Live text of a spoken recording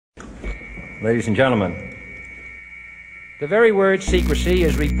Ladies and gentlemen, the very word secrecy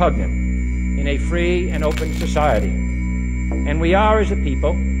is repugnant in a free and open society, and we are, as a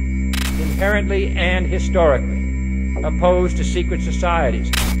people, inherently and historically opposed to secret societies,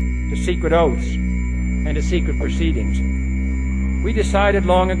 to secret oaths, and to secret proceedings. We decided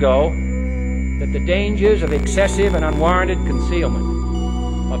long ago that the dangers of excessive and unwarranted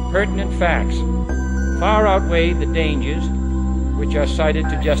concealment of pertinent facts far outweighed the dangers which are cited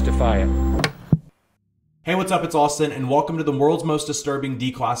to justify it. Hey, what's up? It's Austin, and welcome to the world's most disturbing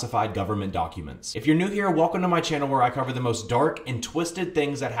declassified government documents. If you're new here, welcome to my channel where I cover the most dark and twisted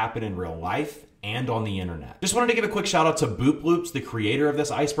things that happen in real life and on the internet. Just wanted to give a quick shout out to Boop Loops, the creator of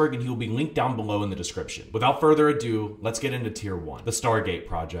this iceberg, and he will be linked down below in the description. Without further ado, let's get into Tier 1, the Stargate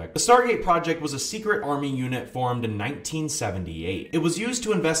Project. The Stargate Project was a secret army unit formed in 1978. It was used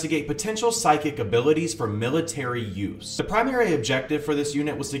to investigate potential psychic abilities for military use. The primary objective for this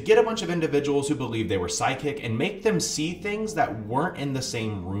unit was to get a bunch of individuals who believed they were psychic and make them see things that weren't in the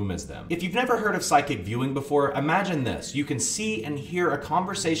same room as them. If you've never heard of psychic viewing before, imagine this. You can see and hear a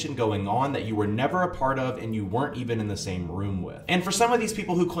conversation going on that you were never a part of and you weren't even in the same room with. And for some of these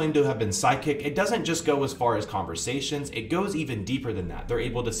people who claim to have been psychic, it doesn't just go as far as conversations, it goes even deeper than that. They're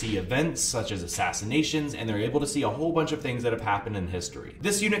able to see events such as assassinations, and they're able to see a whole bunch of things that have happened in history.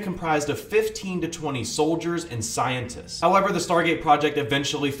 This unit comprised of 15 to 20 soldiers and scientists. However, the Stargate Project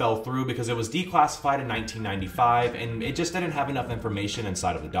eventually fell through because it was declassified in 1995 and it just didn't have enough information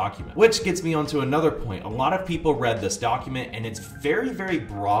inside of the document. Which gets me onto another point. A lot of people read this document and it's very, very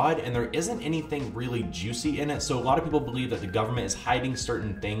broad and there isn't anything really juicy in it, so a lot of people believe that the government is hiding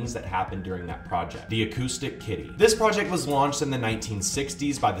certain things that happened during that project. The Acoustic Kitty. This project was launched in the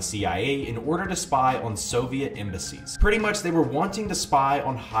 1960s by the CIA in order to spy on Soviet embassies. Pretty much they were wanting to spy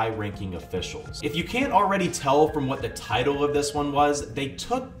on high-ranking officials. If you can't already tell from what the title of this one was, they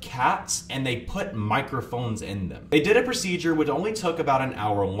took cats and they put microphones in them. They did a procedure which only took about an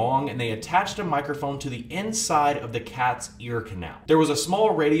hour long, and they attached a microphone to the inside of the cat's ear canal. There was a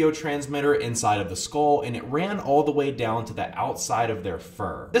small radio transmitter inside of the skull, and it ran all the way down to the outside of their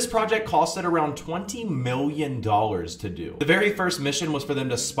fur. This project costed around $20 million to do. The very first mission was for them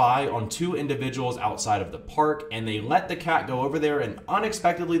to spy on two individuals outside of the park, and they let the cat go over there, and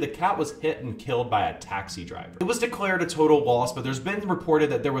unexpectedly the cat was hit and killed by a taxi driver. It was declared a total loss, but there's been reported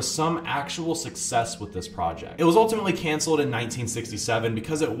that there was some actual success with this project. It was ultimately canceled in 1967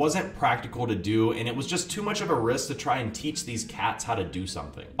 because it wasn't practical to do, and it was just too much of a risk to try and teach these cats how to do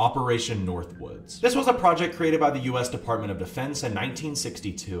something. Operation Northwoods. This was a project created by the US Department of Defense in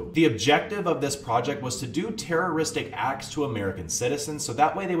 1962. The objective of this project was to do terroristic acts to American citizens so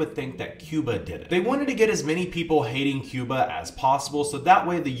that way they would think that Cuba did it. They wanted to get as many people hating Cuba as possible so that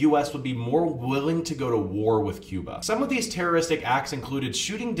way the US would be more willing to go to war with Cuba. Some of these terroristic acts included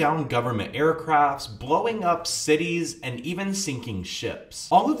shooting down government aircrafts, blowing up cities, and even sinking ships.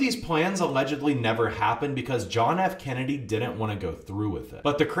 All of these plans allegedly never happened because John F. Kennedy didn't want to go through with it.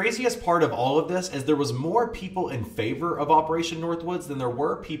 But the craziest part of all of this is there was more people in favor of Operation Northwoods than there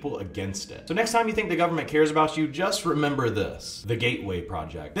were people against it. So next time you think the government cares about you, just remember this. The Gateway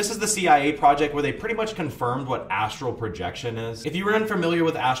Project. This is the CIA project where they pretty much confirmed what astral projection is. If you're unfamiliar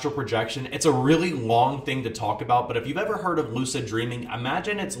with astral projection, it's a really long thing to talk about, but if you've ever heard of lucid dreaming,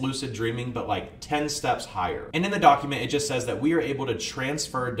 imagine it's lucid dreaming but like 10 steps higher. And in the document, it just says that we are able to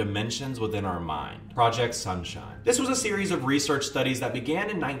transfer dimensions within our mind. Project Sunshine. This was a series of research studies that began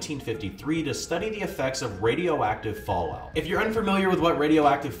in 1953 to study the effects of radioactive fallout. If you're unfamiliar with what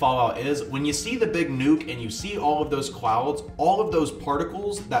radioactive fallout is, when you see the big nuke and you see all of those clouds, all of those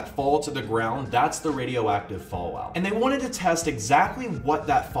particles that fall to the ground, that's the radioactive fallout. And they wanted to test exactly what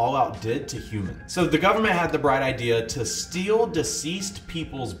that fallout did to humans. So the government had the bright idea to steal deceased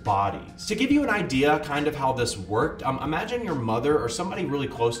people's bodies. To give you an idea kind of how this worked, imagine your mother or somebody really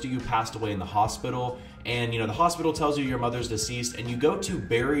close to you passed away in the hospital, and the hospital tells you your mother's deceased and you go to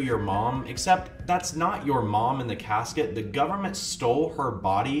bury your mom, except that's not your mom in the casket. The government stole her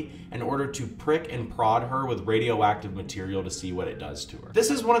body in order to prick and prod her with radioactive material to see what it does to her. This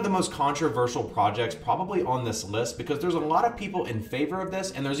is one of the most controversial projects probably on this list because there's a lot of people in favor of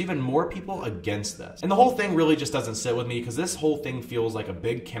this and there's even more people against this. And the whole thing really just doesn't sit with me because this whole thing feels like a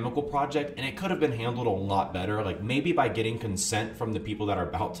big chemical project and it could have been handled a lot better, like maybe by getting consent from the people that are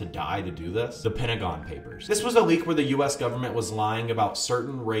about to die to do this. The Pentagon papers. This was a leak where the US government was lying about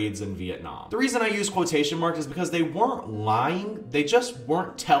certain raids in Vietnam. The reason I use quotation marks is because they weren't lying, they just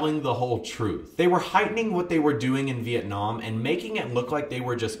weren't telling the whole truth. They were heightening what they were doing in Vietnam and making it look like they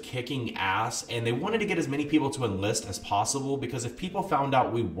were just kicking ass, and they wanted to get as many people to enlist as possible, because if people found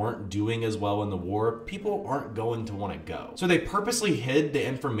out we weren't doing as well in the war, people aren't going to want to go. So they purposely hid the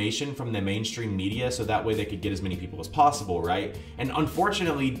information from the mainstream media so that way they could get as many people as possible, right? And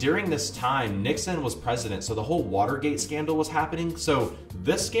unfortunately, during this time, Nixon was president, so the whole Watergate scandal was happening. So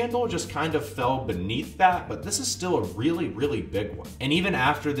this scandal just kind of fell beneath that, but this is still a really, really big one. And even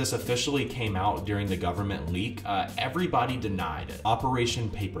after this officially came out during the government leak, everybody denied it. Operation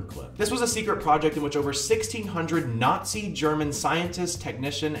Paperclip. This was a secret project in which over 1,600 Nazi German scientists,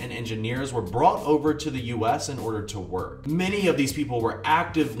 technicians, and engineers were brought over to the US in order to work. Many of these people were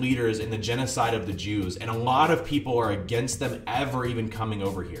active leaders in the genocide of the Jews, and a lot of people are against them ever even coming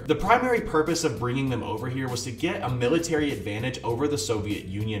over here. The primary purpose of bringing them over here was to get a military advantage over the Soviet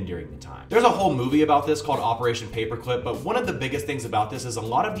Union during the time. There's a whole movie about this called Operation Paperclip, but one of the biggest things about this is a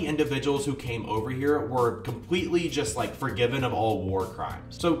lot of the individuals who came over here were completely just like forgiven of all war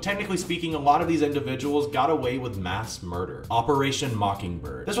crimes. So technically speaking, a lot of these individuals got away with mass murder. Operation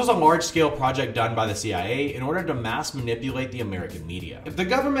Mockingbird. This was a large-scale project done by the CIA in order to mass manipulate the American media. If the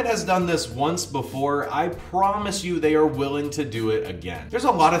government has done this once before, I promise you they are willing to do it again. There's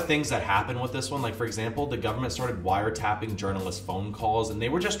a lot of things that happen with this one. Like, for example, the government started wiretapping journalists' phone calls, and they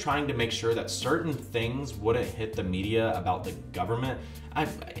were just trying to make sure that certain things wouldn't hit the media about the government.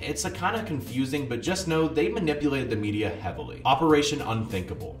 It's a kind of confusing, but just know they manipulated the media heavily. Operation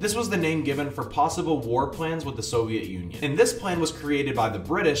Unthinkable. This was the name given for possible war plans with the Soviet Union. And this plan was created by the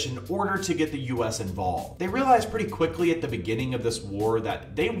British in order to get the US involved. They realized pretty quickly at the beginning of this war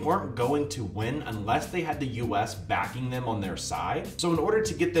that they weren't going to win unless they had the US backing them on their side. So in order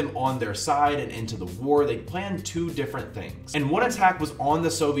to get them on their side and into the war, they planned two different things. And one attack was on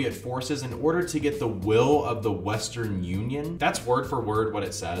the Soviet forces in order to get the will of the Western Union. That's word for word what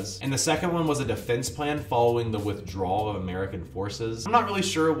it says. And the second one was a defense plan following the withdrawal of American forces. I'm not really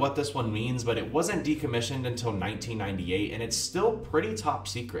sure what this one means, but it wasn't decommissioned until 1998, and it's still pretty top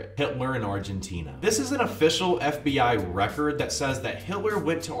secret. Hitler in Argentina. This is an official FBI record that says that Hitler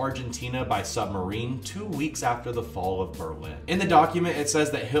went to Argentina by submarine 2 weeks after the fall of Berlin. In the document, it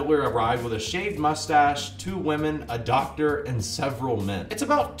says that Hitler arrived with a shaved mustache, 2 women, a doctor, and several men. It's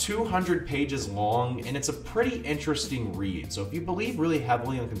about 200 pages long, and it's a pretty interesting read. So if you believe really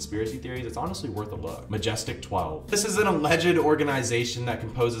heavily on conspiracy theories, it's honestly worth a look. Majestic 12. This is an alleged organization that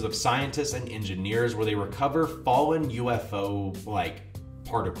composes of scientists and engineers where they recover fallen UFO,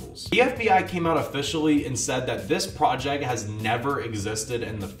 particles. The FBI came out officially and said that this project has never existed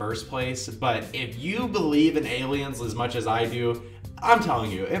in the first place, but if you believe in aliens as much as I do, I'm telling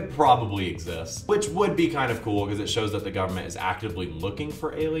you, it probably exists, which would be kind of cool because it shows that the government is actively looking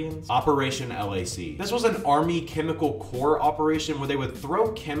for aliens. Operation LAC. This was an Army Chemical Corps operation where they would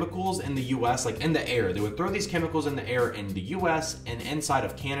throw chemicals in the US, like in the air. They would throw these chemicals in the air in the US and inside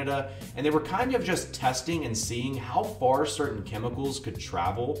of Canada, and they were kind of just testing and seeing how far certain chemicals could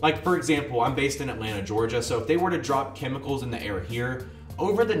travel. Like, for example, I'm based in Atlanta, Georgia, so if they were to drop chemicals in the air here,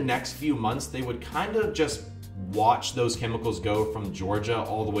 over the next few months, they would kind of just watch those chemicals go from Georgia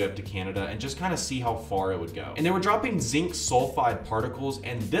all the way up to Canada and just kind of see how far it would go. And they were dropping zinc sulfide particles,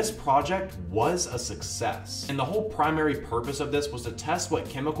 and this project was a success. And the whole primary purpose of this was to test what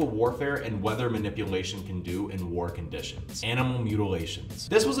chemical warfare and weather manipulation can do in war conditions. Animal mutilations.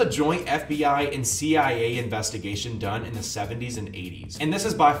 This was a joint FBI and CIA investigation done in the 70s and 80s. And this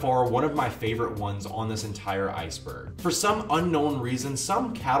is by far one of my favorite ones on this entire iceberg. For some unknown reason,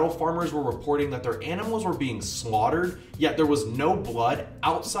 some cattle farmers were reporting that their animals were being slaughtered, yet there was no blood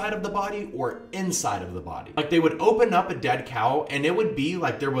outside of the body or inside of the body. Like, they would open up a dead cow and it would be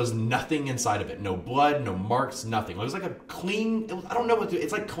like there was nothing inside of it. No blood, no marks, nothing. It was like a clean, I don't know what to,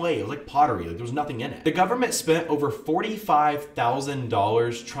 it's like clay, it was like pottery, like there was nothing in it. The government spent over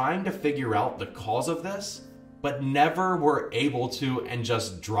 $45,000 trying to figure out the cause of this, but never were able to, and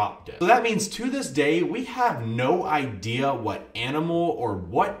just dropped it. So that means to this day, we have no idea what animal or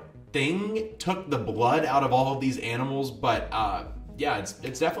what thing took the blood out of all of these animals, but yeah,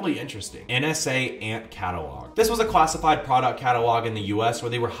 it's definitely interesting. NSA Ant Catalog. This was a classified product catalog in the US where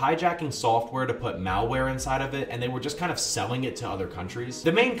they were hijacking software to put malware inside of it, and they were just kind of selling it to other countries.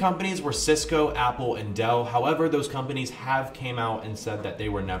 The main companies were Cisco, Apple, and Dell. However, those companies have came out and said that they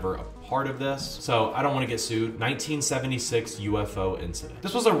were never a part of this, so I don't want to get sued. 1976 UFO incident.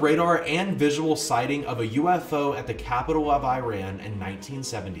 This was a radar and visual sighting of a UFO at the capital of Iran in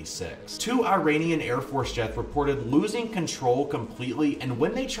 1976. Two Iranian Air Force jets reported losing control completely, and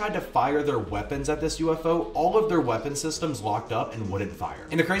when they tried to fire their weapons at this UFO, all of their weapon systems locked up and wouldn't fire.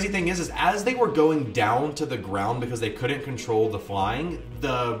 And the crazy thing is as they were going down to the ground because they couldn't control the flying,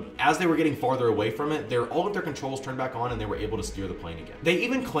 as they were getting farther away from it, all of their controls turned back on and they were able to steer the plane again. They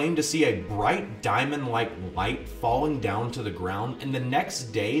even claimed to see a bright diamond-like light falling down to the ground, and the next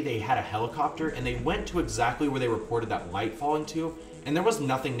day they had a helicopter and they went to exactly where they reported that light falling to, and there was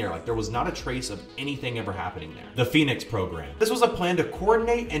nothing there. Like, there was not a trace of anything ever happening there. The Phoenix program. This was a plan to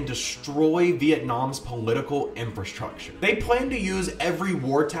coordinate and destroy Vietnam's political infrastructure. They planned to use every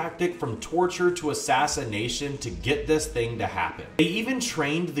war tactic from torture to assassination to get this thing to happen. They even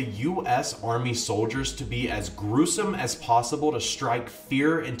trained the US Army soldiers to be as gruesome as possible to strike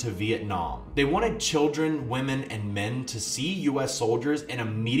fear into Vietnam. They wanted children, women, and men to see US soldiers and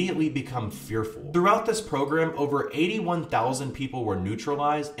immediately become fearful. Throughout this program, over 81,000 people were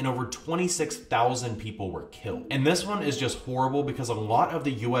neutralized and over 26,000 people were killed. And this one is just horrible because a lot of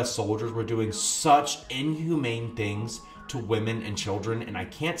the US soldiers were doing such inhumane things to women and children, and I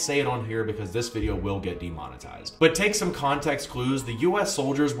can't say it on here because this video will get demonetized. But take some context clues. The US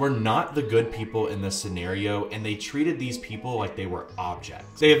soldiers were not the good people in this scenario, and they treated these people like they were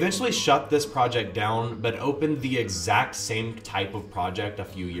objects. They eventually shut this project down, but opened the exact same type of project a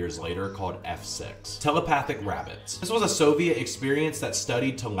few years later called F6. Telepathic rabbits. This was a Soviet experience that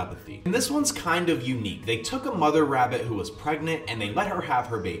studied telepathy. And this one's kind of unique. They took a mother rabbit who was pregnant and they let her have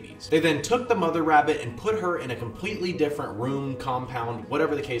her babies. They then took the mother rabbit and put her in a completely different room, compound,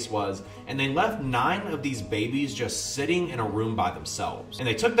 whatever the case was, and they left 9 of these babies just sitting in a room by themselves. And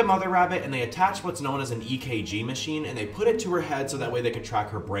they took the mother rabbit and they attached what's known as an EKG machine, and they put it to her head so that way they could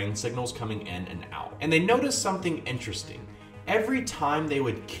track her brain signals coming in and out. And they noticed something interesting. Every time they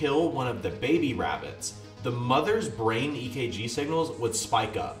would kill one of the baby rabbits, the mother's brain EKG signals would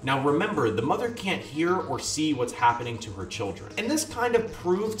spike up. Now remember, the mother can't hear or see what's happening to her children. And this kind of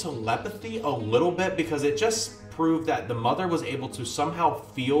proved telepathy a little bit because it just proved that the mother was able to somehow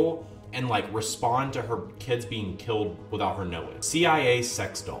feel and like respond to her kids being killed without her knowing. CIA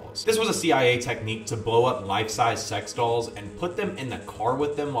sex dolls. This was a CIA technique to blow up life-size sex dolls and put them in the car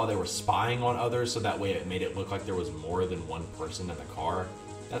with them while they were spying on others, so that way it made it look like there was more than one person in the car.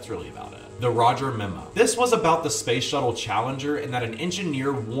 That's really about it. The Roger Memo. This was about the Space Shuttle Challenger and that an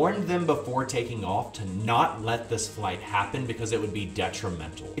engineer warned them before taking off to not let this flight happen because it would be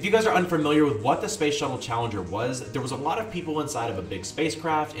detrimental. If you guys are unfamiliar with what the Space Shuttle Challenger was, there was a lot of people inside of a big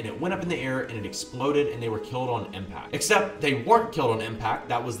spacecraft and it went up in the air and it exploded and they were killed on impact. Except they weren't killed on impact.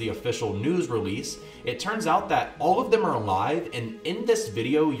 That was the official news release. It turns out that all of them are alive, and in this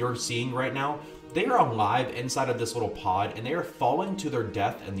video you're seeing right now, they are alive inside of this little pod and they are falling to their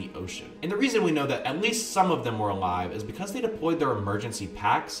death in the ocean. And the reason we know that at least some of them were alive is because they deployed their emergency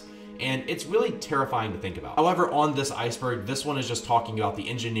packs, and it's really terrifying to think about. However, on this iceberg, this one is just talking about the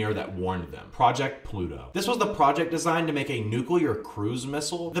engineer that warned them. Project Pluto. This was the project designed to make a nuclear cruise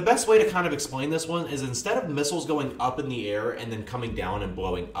missile. The best way to kind of explain this one is instead of missiles going up in the air and then coming down and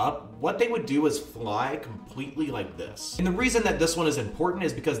blowing up, what they would do is fly completely like this. And the reason that this one is important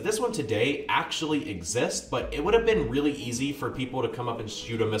is because this one today actually exists, but it would have been really easy for people to come up and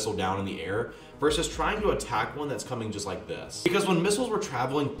shoot a missile down in the air versus trying to attack one that's coming just like this. Because when missiles were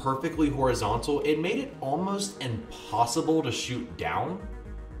traveling perfectly horizontal, it made it almost impossible to shoot down.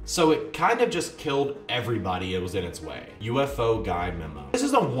 So it kind of just killed everybody it was in its way. UFO Guide Memo. This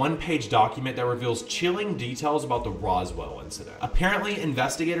is a one-page document that reveals chilling details about the Roswell incident. Apparently,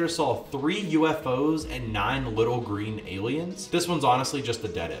 investigators saw 3 UFOs and 9 little green aliens. This one's honestly just a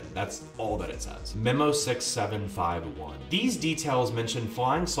dead end. That's all that it says. Memo 6751. These details mention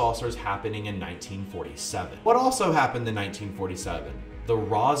flying saucers happening in 1947. What also happened in 1947? The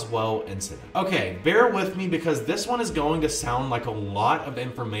Roswell incident. Okay, bear with me because this one is going to sound like a lot of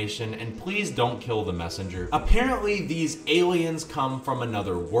information, and please don't kill the messenger. Apparently, these aliens come from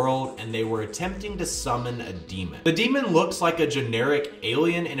another world and they were attempting to summon a demon. The demon looks like a generic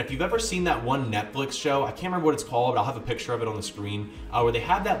alien, and if you've ever seen that one Netflix show, I can't remember what it's called, but I'll have a picture of it on the screen, where they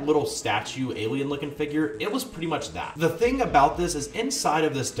have that little statue alien looking figure. It was pretty much that. The thing about this is inside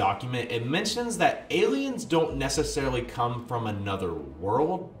of this document, it mentions that aliens don't necessarily come from another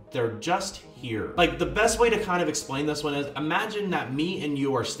world, they're just here. Like, the best way to kind of explain this one is, imagine that me and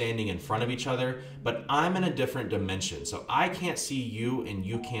you are standing in front of each other, but I'm in a different dimension, so I can't see you and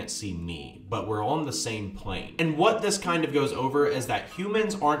you can't see me, but we're on the same plane. And what this kind of goes over is that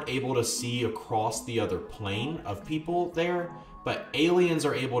humans aren't able to see across the other plane of people there, but aliens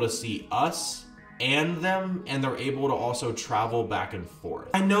are able to see us and them, and they're able to also travel back and forth.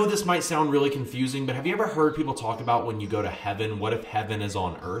 I know this might sound really confusing, but have you ever heard people talk about when you go to heaven, what if heaven is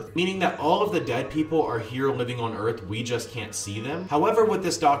on earth? Meaning that all of the dead people are here living on earth, we just can't see them. However, with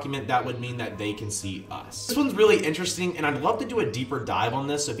this document, that would mean that they can see us. This one's really interesting, and I'd love to do a deeper dive on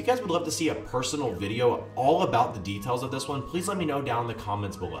this, so if you guys would love to see a personal video all about the details of this one, please let me know down in the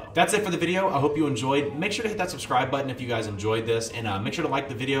comments below. That's it for the video. I hope you enjoyed. Make sure to hit that subscribe button if you guys enjoyed this, and make sure to like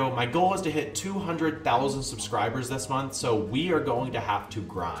the video. My goal is to hit 200,000 subscribers this month, so we are going to have to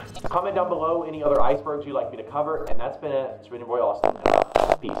grind. Comment down below any other icebergs you'd like me to cover, and that's been it. It's been your boy Austin.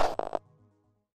 Peace.